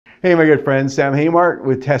Hey my good friend, Sam Haymart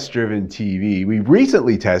with TestDrivenTV. We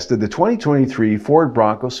recently tested the 2023 Ford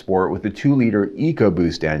Bronco Sport with the 2-liter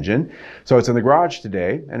EcoBoost engine. So it's in the garage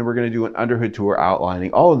today, and we're going to do an underhood tour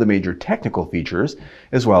outlining all of the major technical features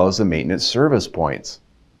as well as the maintenance service points.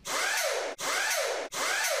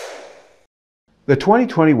 The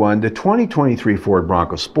 2021 to 2023 Ford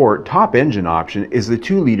Bronco Sport top engine option is the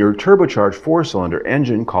 2-liter turbocharged 4-cylinder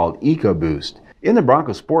engine called EcoBoost. In the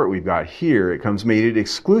Bronco Sport we've got here, it comes mated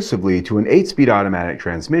exclusively to an 8-speed automatic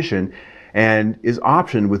transmission and is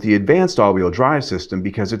optioned with the advanced all-wheel drive system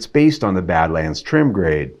because it's based on the Badlands trim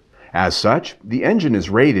grade. As such, the engine is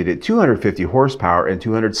rated at 250 horsepower and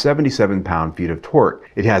 277 pound-feet of torque.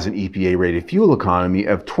 It has an EPA-rated fuel economy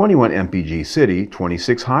of 21 mpg city,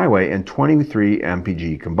 26 highway, and 23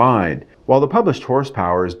 mpg combined. While the published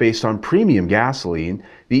horsepower is based on premium gasoline,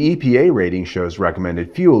 the EPA rating shows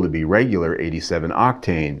recommended fuel to be regular 87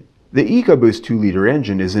 octane. The EcoBoost 2-liter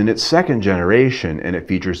engine is in its second generation, and it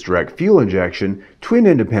features direct fuel injection, twin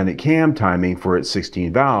independent cam timing for its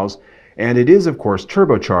 16 valves, and it is of course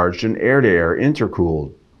turbocharged and air-to-air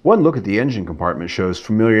intercooled. One look at the engine compartment shows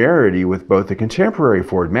familiarity with both the contemporary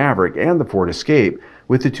Ford Maverick and the Ford Escape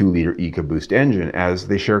with the 2-liter EcoBoost engine, as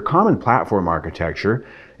they share common platform architecture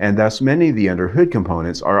and thus many of the underhood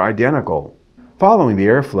components are identical. Following the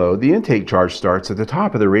airflow, the intake charge starts at the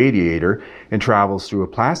top of the radiator and travels through a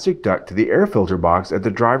plastic duct to the air filter box at the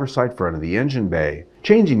driver's side front of the engine bay.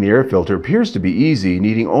 Changing the air filter appears to be easy,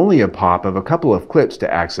 needing only a pop of a couple of clips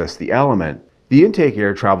to access the element. The intake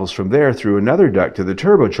air travels from there through another duct to the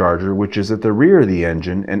turbocharger, which is at the rear of the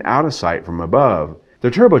engine and out of sight from above. The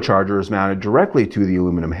turbocharger is mounted directly to the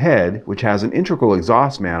aluminum head, which has an integral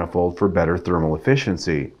exhaust manifold for better thermal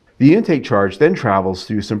efficiency. The intake charge then travels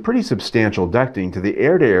through some pretty substantial ducting to the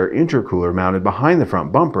air-to-air intercooler mounted behind the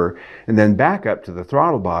front bumper, and then back up to the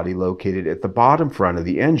throttle body located at the bottom front of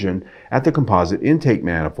the engine at the composite intake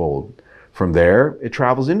manifold. From there, it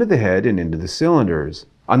travels into the head and into the cylinders.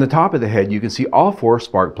 On the top of the head, you can see all 4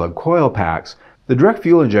 spark plug coil packs. The direct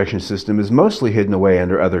fuel injection system is mostly hidden away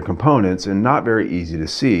under other components and not very easy to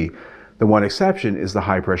see. The one exception is the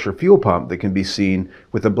high-pressure fuel pump that can be seen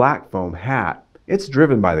with a black foam hat. It's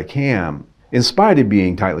driven by the cam. In spite of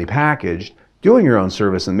being tightly packaged, doing your own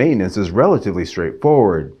service and maintenance is relatively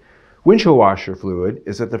straightforward. Windshield washer fluid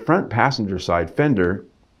is at the front passenger side fender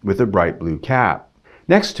with a bright blue cap.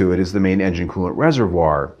 Next to it is the main engine coolant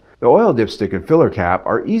reservoir. The oil dipstick and filler cap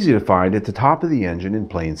are easy to find at the top of the engine in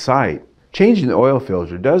plain sight. Changing the oil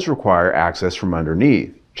filter does require access from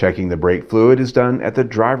underneath. Checking the brake fluid is done at the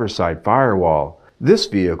driver's side firewall. This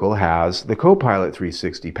vehicle has the CoPilot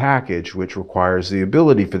 360 package, which requires the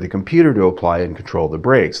ability for the computer to apply and control the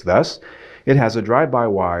brakes. Thus, it has a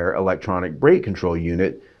drive-by-wire electronic brake control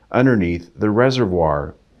unit underneath the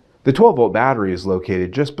reservoir. The 12-volt battery is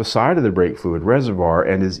located just beside of the brake fluid reservoir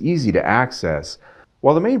and is easy to access.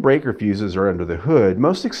 While the main breaker fuses are under the hood,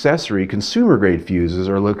 most accessory consumer-grade fuses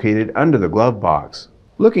are located under the glove box.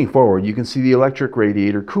 Looking forward, you can see the electric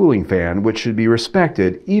radiator cooling fan, which should be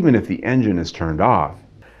respected even if the engine is turned off.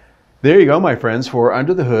 There you go, my friends, for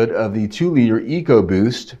under the hood of the 2-liter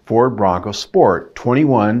EcoBoost Ford Bronco Sport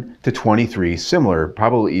 21 to 23, similar,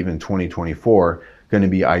 probably even 2024, going to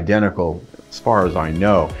be identical as far as I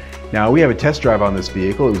know. Now, we have a test drive on this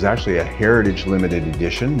vehicle. It was actually a Heritage Limited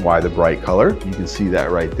Edition. Why the bright color? You can see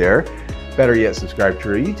that right there. Better yet, subscribe to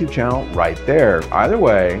our YouTube channel right there. Either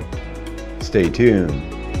way, stay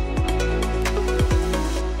tuned.